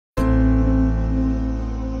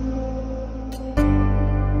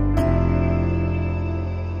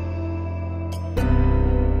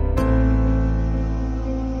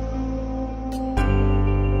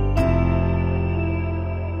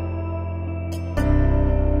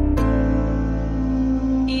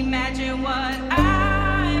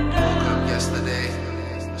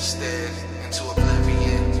stared into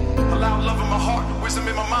oblivion. Allow love in my heart, wisdom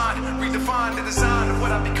in my mind, redefine the design of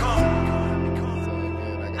what I become.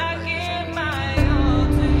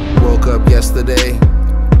 Woke up yesterday,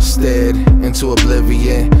 stared into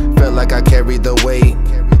oblivion. Felt like I carried the weight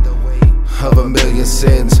of a million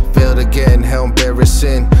sins. Failed again, how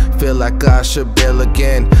embarrassing. Feel like I should bail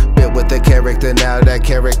again. Built with the character, now that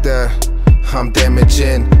character I'm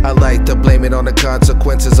damaging. I like to blame it on the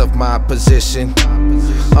consequences of my position.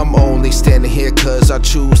 I'm only standing here cause I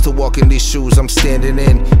choose to walk in these shoes I'm standing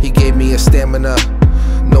in. He gave me a stamina,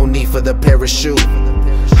 no need for the parachute.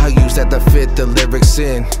 I use that to fit the lyrics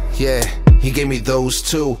in, yeah. He gave me those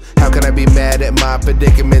too. How can I be mad at my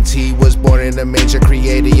predicaments? He was born in a manger,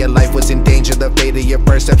 created. Your life was in danger. The fate of your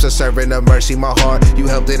first steps are serving a mercy. My heart, you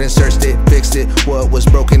helped it and searched it, fixed it. What was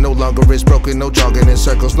broken no longer is broken. No jogging in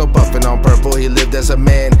circles, no buffing on purple. He lived as a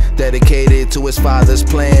man, dedicated to his father's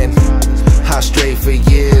plan. I strayed for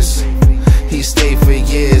years, he stayed for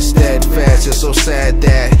years, steadfast. It's so sad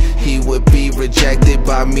that he would be rejected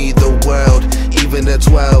by me. The world, even the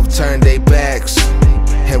 12 turned their backs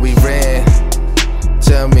and we ran.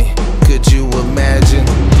 Tell me, could you imagine?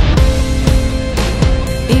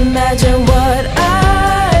 Imagine what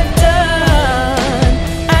I've done.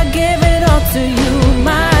 I give it all to you,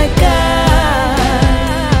 my God.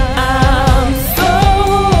 I'm so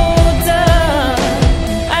done.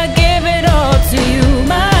 I give it all to you,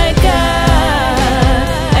 my God.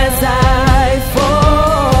 As I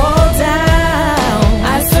fall down,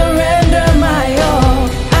 I surrender my all.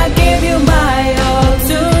 I give you my all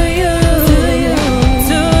to you,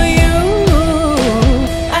 to you.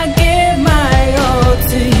 I give my all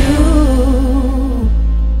to you.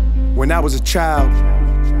 When I was a child,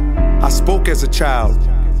 I spoke as a child.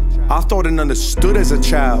 I thought and understood as a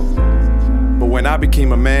child. But when I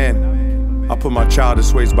became a man, I put my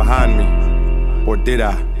childish ways behind me. Or did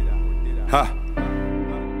I? Huh.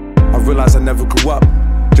 I realized I never grew up,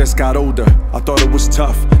 just got older. I thought it was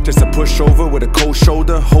tough, just to push over with a cold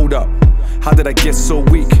shoulder. Hold up, how did I get so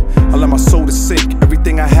weak? I let my soul to sink.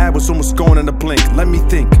 Everything I had was almost gone in a blink. Let me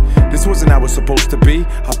think, this wasn't how it was supposed to be.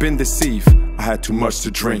 I've been deceived, I had too much to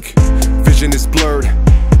drink. Vision is blurred,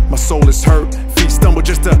 my soul is hurt. Feet stumble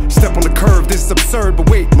just to step on the curve. This is absurd, but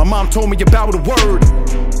wait, my mom told me about a word.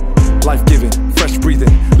 Life-giving, fresh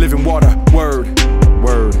breathing, living water, word,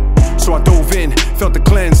 word. So I dove in, felt the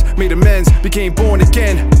cleanse, made amends, became born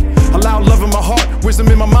again. Allowed love in my heart, wisdom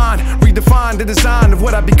in my mind, redefined the design of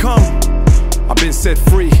what I become. I've been set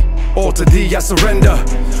free, all to thee I surrender.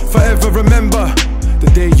 Forever remember the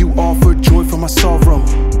day you offered joy for my sorrow.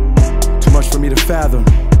 Too much for me to fathom.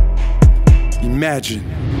 Imagine.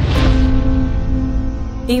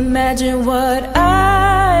 Imagine what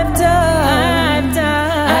I've done.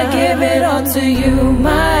 I give it all to you,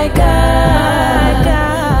 my God.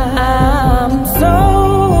 I'm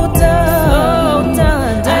so done.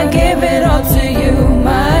 I give it all to you,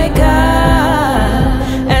 my God.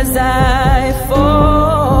 As I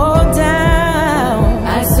fall down,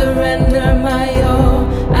 I surrender my all.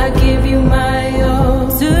 I give you my all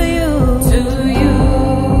to you, to you,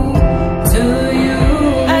 to you.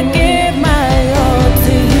 I give my all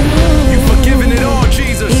to you. You've forgiven it all,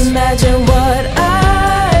 Jesus. Imagine what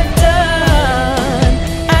I've done.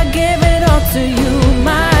 I give it all to you,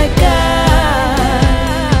 my God.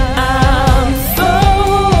 I'm so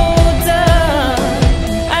done.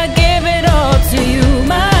 I give it all to you,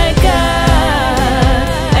 my God.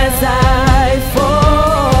 As I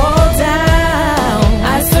fall down,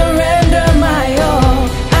 I surrender my all.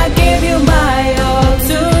 I give you my all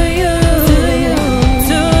to you,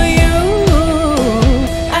 to you.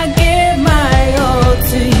 I give my all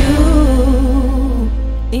to you.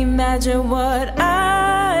 Imagine what